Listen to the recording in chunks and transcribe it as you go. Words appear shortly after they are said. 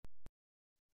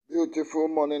Beautiful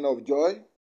morning of joy,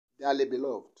 dearly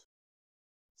beloved.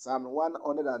 Psalm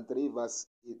 103 verse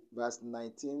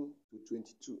 19 to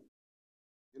 22.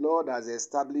 The Lord has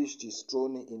established his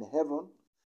throne in heaven,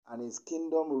 and his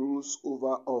kingdom rules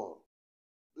over all.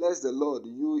 Bless the Lord,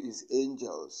 you his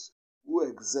angels, who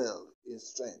excel in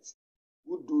strength,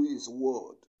 who do his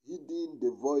word, heeding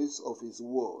the voice of his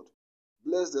word.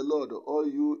 Bless the Lord, all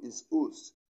you his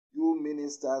hosts, you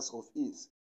ministers of his,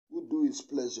 who do his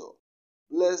pleasure.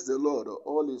 Bless the Lord,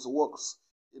 all his works,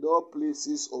 in all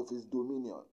places of his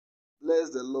dominion. Bless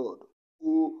the Lord,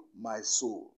 O my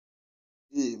soul.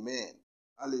 Amen.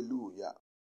 Hallelujah.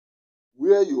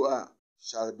 Where you are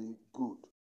shall be good.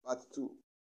 Part 2.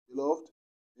 Beloved,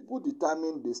 people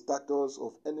determine the status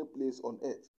of any place on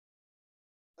earth.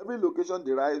 Every location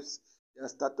derives their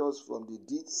status from the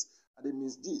deeds and the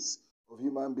misdeeds of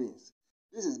human beings.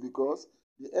 This is because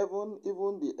even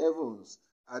the heavens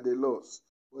are the Lord's,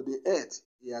 but the earth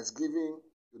he has given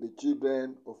to the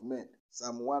children of men.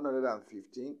 Psalm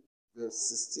 115, verse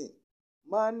 16.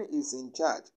 Man is in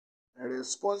charge and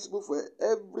responsible for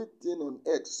everything on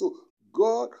earth. So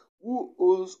God, who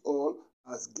owns all,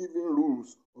 has given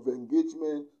rules of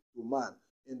engagement to man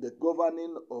in the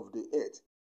governing of the earth.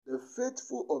 The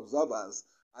faithful observance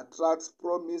attracts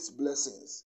promised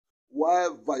blessings,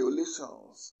 while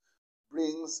violations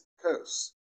brings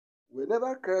curse.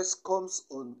 Whenever curse comes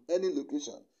on any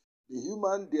location, the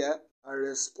human there are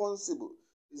responsible.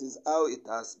 This is how it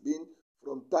has been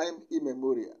from time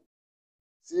immemorial.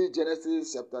 See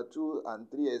Genesis chapter 2 and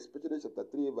 3, especially chapter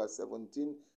 3 verse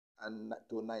 17 and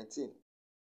to 19.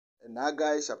 And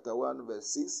Haggai chapter 1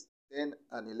 verse 6, 10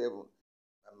 and 11.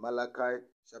 And Malachi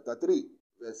chapter 3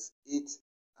 verse 8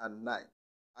 and 9.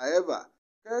 However,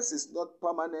 curse is not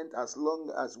permanent as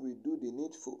long as we do the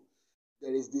needful.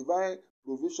 There is divine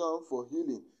provision for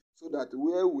healing, so that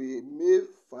where we may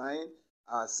find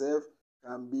ourselves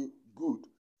can be good.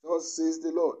 Thus says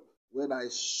the Lord, when I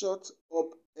shut up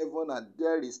heaven and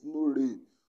there is no rain,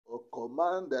 or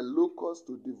command the locusts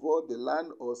to devour the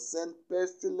land, or send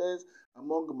pestilence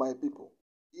among my people,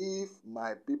 if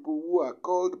my people who are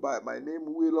called by my name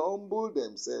will humble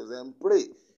themselves and pray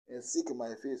and seek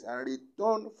my face and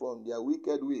return from their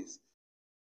wicked ways,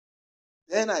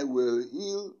 then I will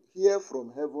hear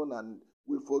from heaven and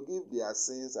will forgive their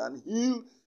sins and heal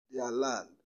their land.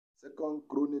 2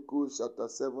 Chronicles chapter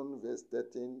 7 verse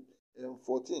 13 and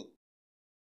 14.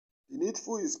 The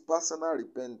needful is personal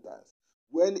repentance,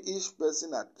 when each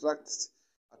person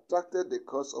attracted the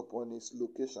curse upon his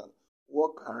location,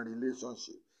 work and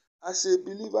relationship. As a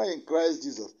believer in Christ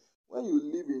Jesus, when you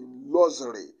live in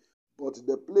luxury, but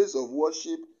the place of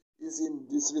worship is in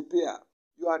disrepair,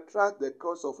 you attract the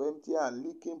curse of empty and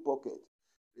leaking pocket.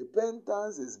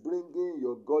 Repentance is bringing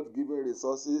your God-given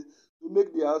resources to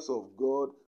make the house of God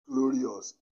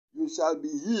glorious. You shall be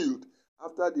healed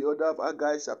after the order of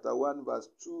Haggai chapter 1 verse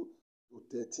 2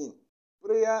 to 13.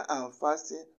 Prayer and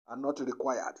fasting are not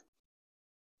required.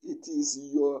 It is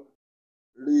your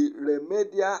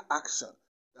remedial action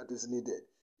that is needed.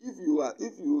 If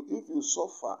you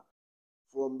suffer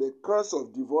from the curse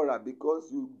of devourer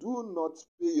because you do not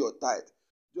pay your tithe,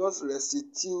 just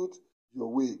restitute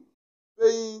your way.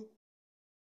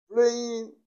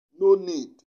 Praying no need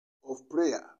of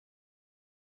prayer.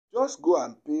 Just go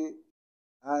and pay,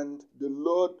 and the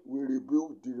Lord will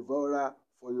rebuke the devourer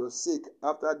for your sake,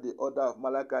 after the order of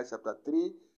Malachi chapter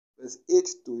 3 verse 8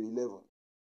 to 11.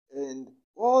 And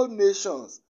all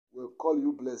nations will call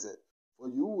you blessed, for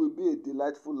you will be a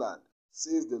delightful land,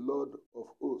 says the Lord of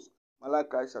hosts.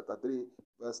 Malachi chapter 3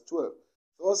 verse 12.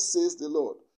 Thus says the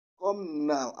Lord, come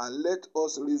now and let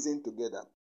us reason together.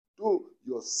 Though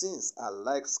your sins are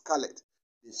like scarlet,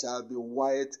 they shall be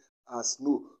white as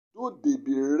snow. Though they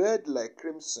be red like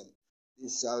crimson, they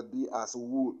shall be as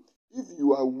wool. If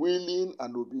you are willing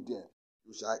and obedient,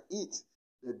 you shall eat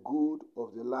the good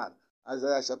of the land.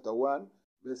 Isaiah chapter 1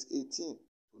 verse 18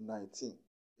 to 19.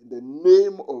 In the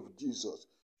name of Jesus,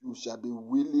 you shall be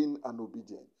willing and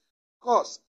obedient.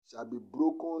 Curse shall be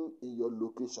broken in your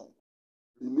location,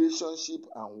 relationship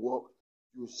and work.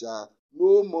 You shall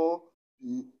no more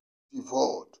be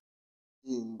devoured.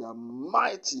 In the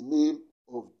mighty name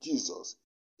of Jesus.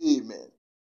 Amen.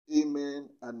 Amen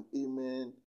and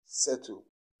amen. Settle.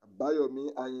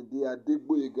 Abayomi Ayinde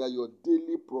Adegboyega, your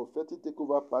daily prophetic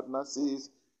takeover partner, says,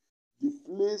 the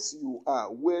place you are,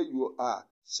 where you are,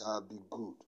 shall be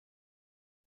good.